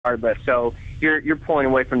regardless. So you're pulling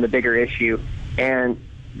away from the bigger issue, and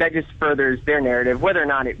that just furthers their narrative, whether or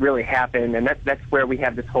not it really happened. And that's where we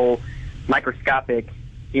have this whole microscopic,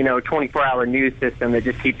 24-hour news system that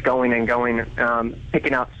just keeps going and going,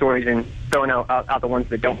 picking out stories and throwing out the ones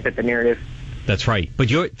that don't fit the narrative. That's right. But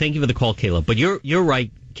thank you for the call, Caleb. But you're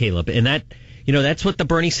right, Caleb, and that. That's what the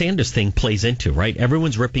Bernie Sanders thing plays into, right?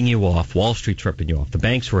 Everyone's ripping you off. Wall Street's ripping you off. The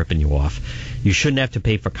banks are ripping you off. You shouldn't have to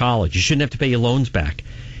pay for college. You shouldn't have to pay your loans back.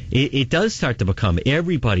 It does start to become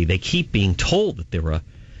everybody. They keep being told that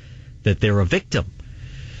they're a victim.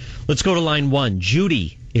 Let's go to line 1.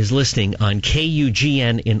 Judy is listening on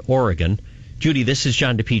KUGN in Oregon. Judy, this is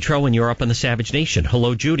John DePetro, and you're up on the Savage Nation.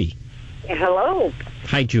 Hello, Judy. Hello.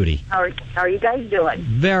 Hi, Judy. How are you guys doing?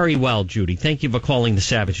 Very well, Judy. Thank you for calling the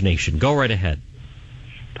Savage Nation. Go right ahead.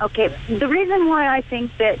 Okay. The reason why I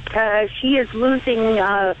think that she is losing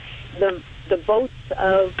the votes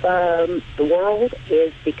of the world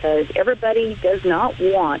is because everybody does not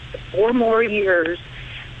want 4 more years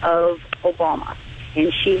of Obama.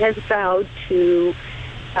 And she has vowed to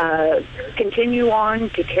continue on,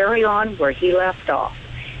 to carry on where he left off.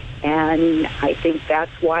 And I think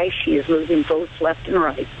that's why she is losing votes left and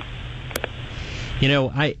right.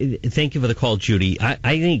 I thank you for the call, Judy. I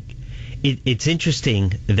think it's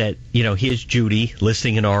interesting that, here's Judy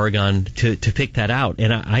listening in Oregon to pick that out.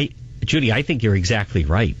 And Judy, I think you're exactly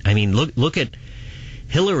right. I mean, look at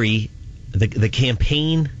Hillary. The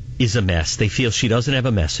campaign is a mess. They feel she doesn't have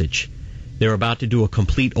a message. They're about to do a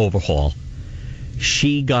complete overhaul.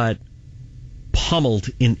 She got pummeled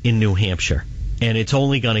in New Hampshire. And it's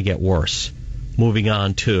only going to get worse, moving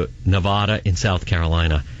on to Nevada and South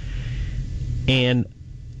Carolina. And,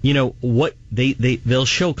 what they'll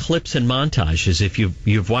show clips and montages, if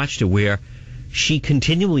you've watched it, where she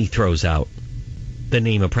continually throws out the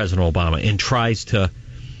name of President Obama and tries to,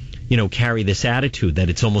 carry this attitude that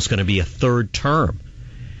it's almost going to be a third term.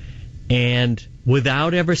 And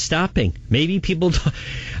without ever stopping. Maybe people,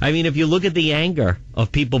 if you look at the anger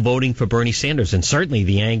of people voting for Bernie Sanders, and certainly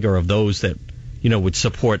the anger of those that, would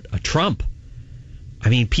support a Trump.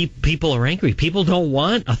 People are angry. People don't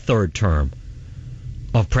want a third term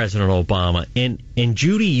of President Obama. And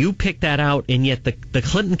Judy, you picked that out, and yet the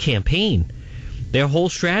Clinton campaign, their whole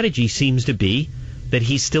strategy seems to be that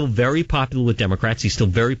he's still very popular with Democrats. He's still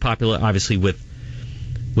very popular, obviously, with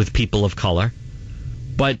people of color.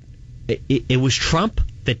 But it was Trump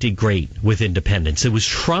that did great with independents. It was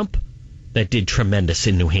Trump that did tremendous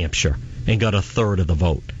in New Hampshire and got a third of the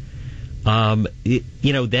vote.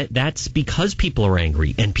 That's because people are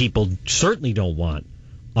angry, and people certainly don't want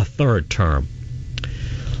a third term.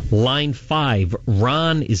 Line 5,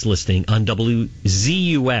 Ron is listening on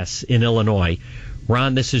WZUS in Illinois.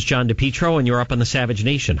 Ron, this is John DePetro, and you're up on the Savage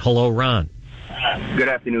Nation. Hello, Ron. Good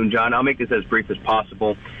afternoon, John. I'll make this as brief as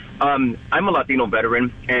possible. I'm a Latino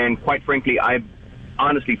veteran, and quite frankly, I'm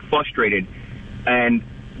honestly frustrated and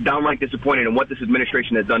downright disappointed in what this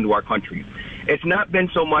administration has done to our country. It's not been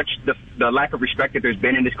so much the lack of respect that there's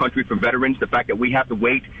been in this country for veterans, the fact that we have to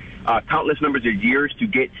wait countless numbers of years to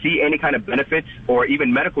see any kind of benefits or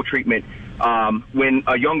even medical treatment when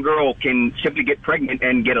a young girl can simply get pregnant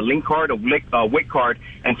and get a link card, a WIC card,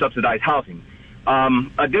 and subsidized housing.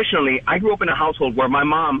 Additionally, I grew up in a household where my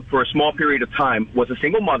mom, for a small period of time, was a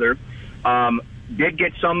single mother, did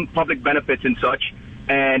get some public benefits and such,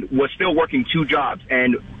 and was still working 2 jobs,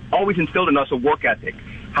 and always instilled in us a work ethic.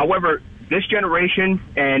 However, this generation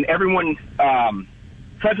and everyone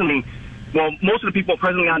presently, most of the people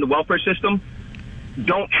presently on the welfare system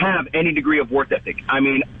don't have any degree of work ethic.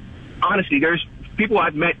 Honestly, there's people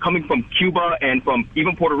I've met coming from Cuba and from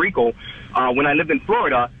even Puerto Rico when I lived in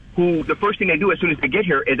Florida, who the first thing they do as soon as they get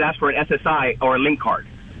here is ask for an SSI or a link card.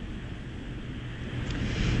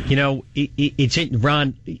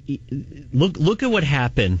 Ron, look at what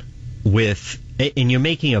happened with, and you're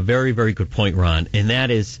making a very, very good point, Ron, and that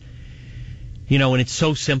is, and it's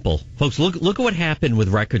so simple. Folks, look at what happened with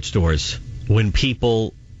record stores when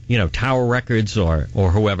people, Tower Records or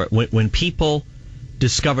whoever, when people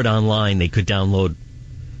discovered online they could download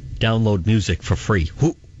music for free.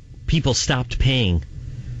 People stopped paying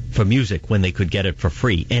for music when they could get it for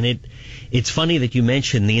free. And it's funny that you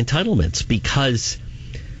mentioned the entitlements, because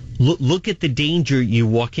look at the danger you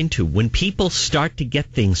walk into when people start to get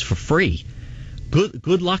things for free.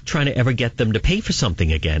 Good luck trying to ever get them to pay for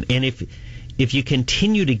something again. And if you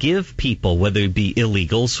continue to give people, whether it be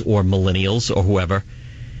illegals or millennials or whoever,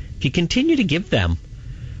 if you continue to give them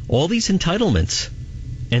all these entitlements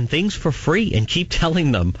and things for free and keep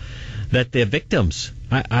telling them that they're victims,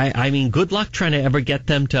 good luck trying to ever get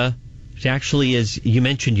them to actually, as you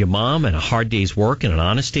mentioned, your mom and a hard day's work and an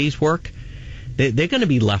honest day's work, they're going to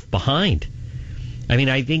be left behind. I mean,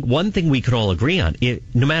 I think one thing we can all agree on,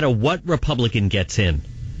 no matter what Republican gets in,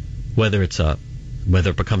 whether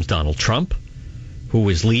it becomes Donald Trump, who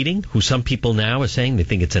is leading, who some people now are saying they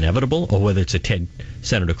think it's inevitable, or whether it's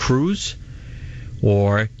Senator Cruz,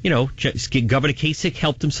 or, Governor Kasich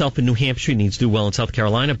helped himself in New Hampshire, he needs to do well in South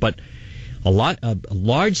Carolina, but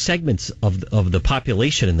large segments of the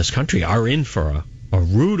population in this country are in for a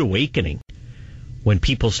rude awakening when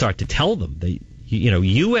people start to tell them that,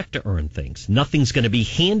 you have to earn things. Nothing's going to be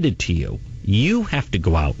handed to you. You have to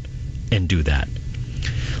go out and do that.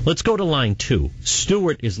 Let's go to line 2.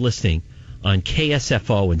 Stuart is listening on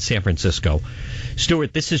KSFO in San Francisco.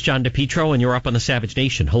 Stuart, this is John DePetro, and you're up on the Savage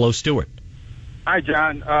Nation. Hello, Stuart. Hi,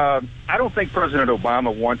 John. I don't think President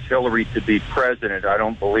Obama wants Hillary to be president. I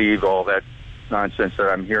don't believe all that nonsense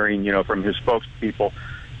that I'm hearing, from his spokespeople.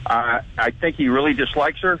 I think he really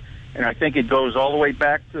dislikes her, and I think it goes all the way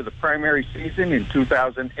back to the primary season in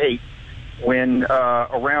 2008 when,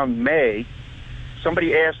 around May,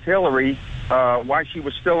 somebody asked Hillary why she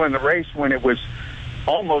was still in the race when it was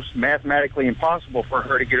almost mathematically impossible for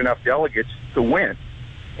her to get enough delegates to win.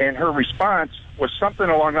 And her response was something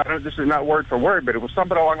along, this is not word for word, but it was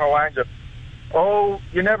something along the lines of, oh,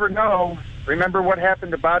 you never know. Remember what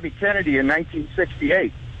happened to Bobby Kennedy in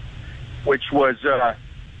 1968, which was,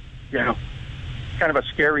 kind of a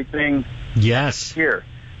scary thing. Yes. Here.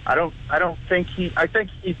 I think he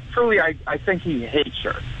hates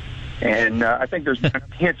her. And I think there's been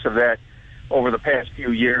hints of that over the past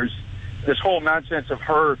few years. This whole nonsense of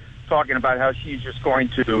her talking about how she's just going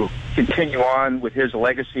to continue on with his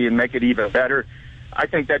legacy and make it even better, I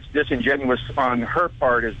think that's disingenuous on her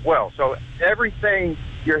part as well. So everything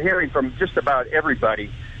you're hearing from just about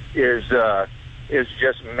everybody is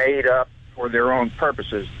just made up for their own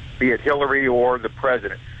purposes, be it Hillary or the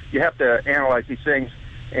president. You have to analyze these things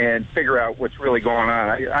and figure out what's really going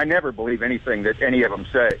on. I never believe anything that any of them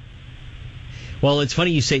say. Well, it's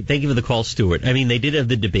funny you say, thank you for the call, Stuart. I mean, they did have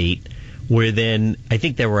the debate where then I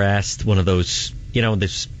think they were asked one of those,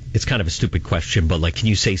 it's kind of a stupid question, but like, can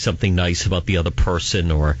you say something nice about the other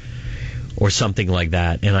person or something like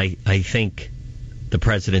that? And I think the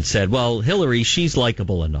president said, well, Hillary, she's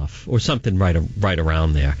likable enough, or something right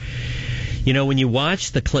around there. When you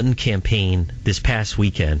watch the Clinton campaign this past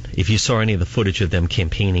weekend, if you saw any of the footage of them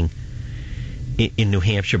campaigning in New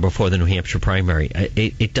Hampshire before the New Hampshire primary,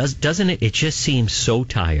 doesn't it? It just seems so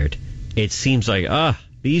tired. It seems like,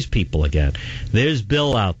 these people again. There's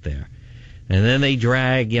Bill out there. And then they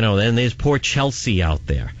drag, then there's poor Chelsea out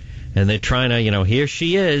there. And they're trying to, here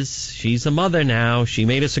she is. She's a mother now. She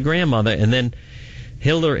made us a grandmother. And then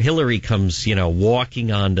Hillary comes,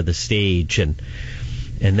 walking onto the stage. And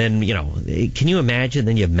then, can you imagine?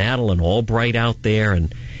 Then you have Madeleine Albright out there.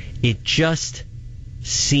 And it just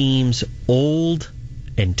seems old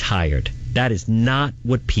and tired. That is not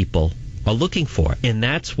what people are looking for. And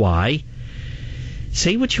that's why,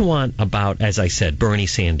 say what you want about, as I said, Bernie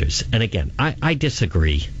Sanders. And again, I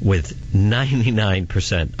disagree with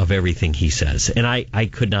 99% of everything he says. And I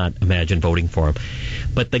could not imagine voting for him.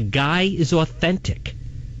 But the guy is authentic.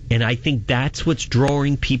 And I think that's what's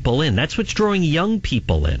drawing people in. That's what's drawing young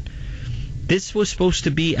people in. This was supposed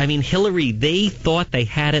to be, Hillary, they thought they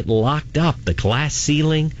had it locked up. The glass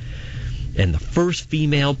ceiling and the first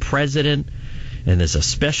female president. And there's a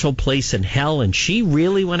special place in hell. And she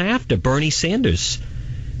really went after Bernie Sanders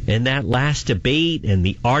in that last debate, and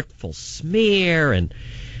the artful smear. And,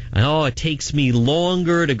 it takes me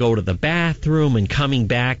longer to go to the bathroom and coming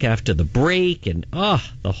back after the break. And,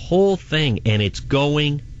 the whole thing. And it's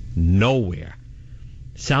going nowhere.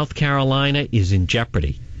 South Carolina is in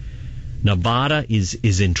jeopardy. Nevada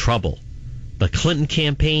is in trouble. The Clinton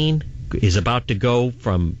campaign is about to go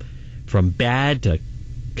from bad to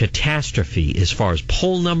catastrophe as far as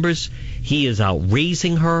poll numbers. He is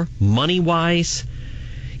outraising her money-wise.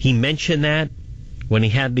 He mentioned that when he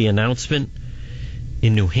had the announcement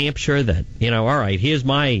in New Hampshire that, all right, here's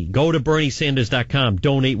my, go to BernieSanders.com,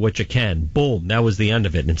 donate what you can. Boom, that was the end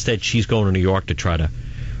of it. Instead, she's going to New York to try to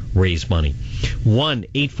raise money.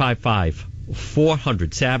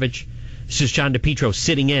 1-855-400-SAVAGE. This is John DePetro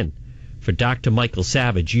sitting in for Dr. Michael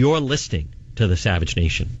Savage. You're listening to the Savage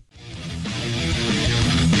Nation.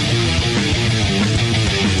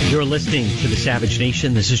 You're listening to the Savage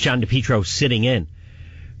Nation. This is John DePetro sitting in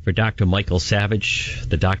for Dr. Michael Savage.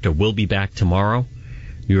 The doctor will be back tomorrow.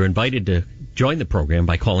 You're invited to join the program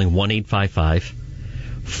by calling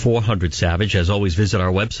 1-855-400-SAVAGE. As always, visit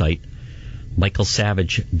our website,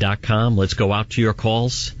 michaelsavage.com. Let's go out to your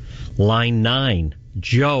calls. Line 9,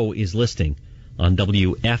 Joe is listening on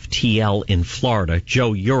WFTL in Florida.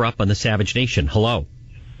 Joe, you're up on the Savage Nation. Hello.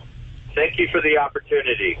 Thank you for the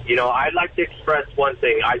opportunity. You know, I'd like to express one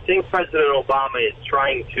thing. I think President Obama is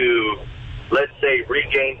trying to, let's say,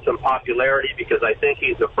 regain some popularity because I think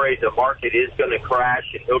he's afraid the market is going to crash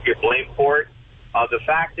and he'll get blamed for it. The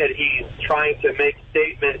fact that he's trying to make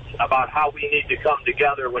statements about how we need to come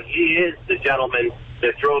together when he is the gentleman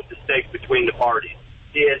that drove the stake between the parties.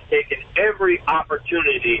 He has taken every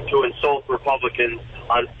opportunity to insult Republicans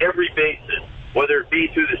on every basis, whether it be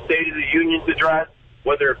through the State of the Union's address,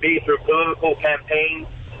 whether it be through political campaigns.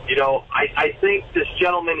 You know, I think this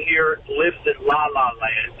gentleman here lives in la-la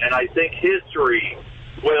land, and I think history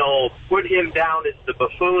will put him down as the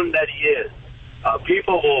buffoon that he is.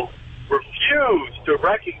 People will refuse to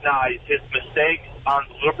recognize his mistakes on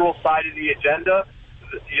the liberal side of the agenda,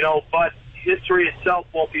 you know, but history itself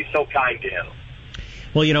won't be so kind to him.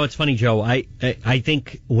 Well, you know, it's funny, Joe. I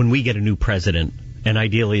think when we get a new president, and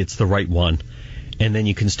ideally it's the right one, and then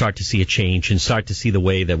you can start to see a change and start to see the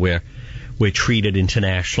way that we're treated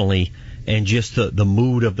internationally and just the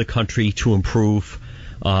mood of the country to improve,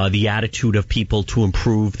 the attitude of people to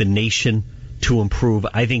improve, the nation to improve.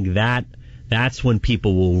 I think that's when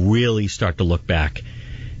people will really start to look back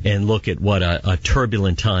and look at what a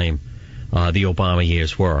turbulent time the Obama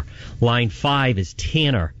years were. Line 5 is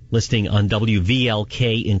Tanner, listening on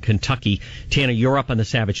WVLK in Kentucky. Tanner, you're up on the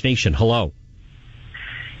Savage Nation. Hello.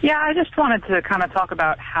 Yeah, I just wanted to kind of talk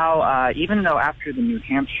about how even though after the New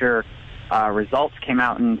Hampshire results came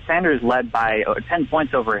out and Sanders led by 10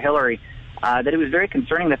 points over Hillary, that it was very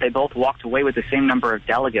concerning that they both walked away with the same number of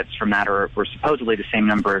delegates from that, or supposedly the same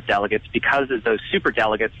number of delegates, because of those super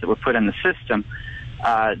delegates that were put in the system.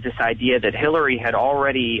 This idea that Hillary had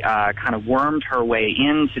already kind of wormed her way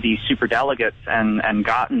into these super delegates and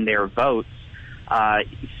gotten their votes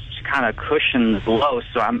kind of cushions low.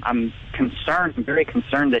 So I'm concerned, I'm very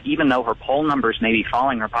concerned that even though her poll numbers may be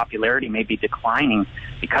falling, her popularity may be declining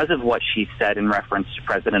because of what she said in reference to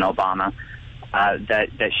President Obama,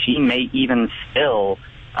 that she may even still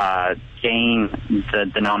gain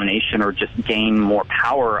the nomination or just gain more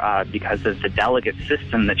power because of the delegate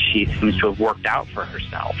system that she seems to have worked out for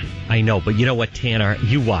herself. I know, but you know what, Tanner?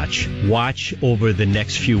 You watch over the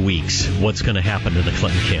next few weeks what's going to happen to the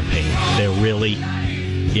Clinton campaign. They're really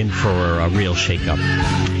in for a real shakeup.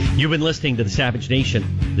 You've been listening to the Savage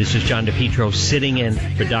Nation. This is John DePetro sitting in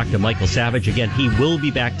for Dr. Michael Savage. Again, he will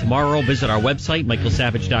be back tomorrow. Visit our website,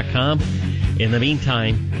 michaelsavage.com. In the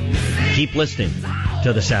meantime, keep listening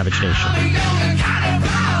to the Savage Nation.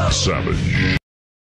 Savage.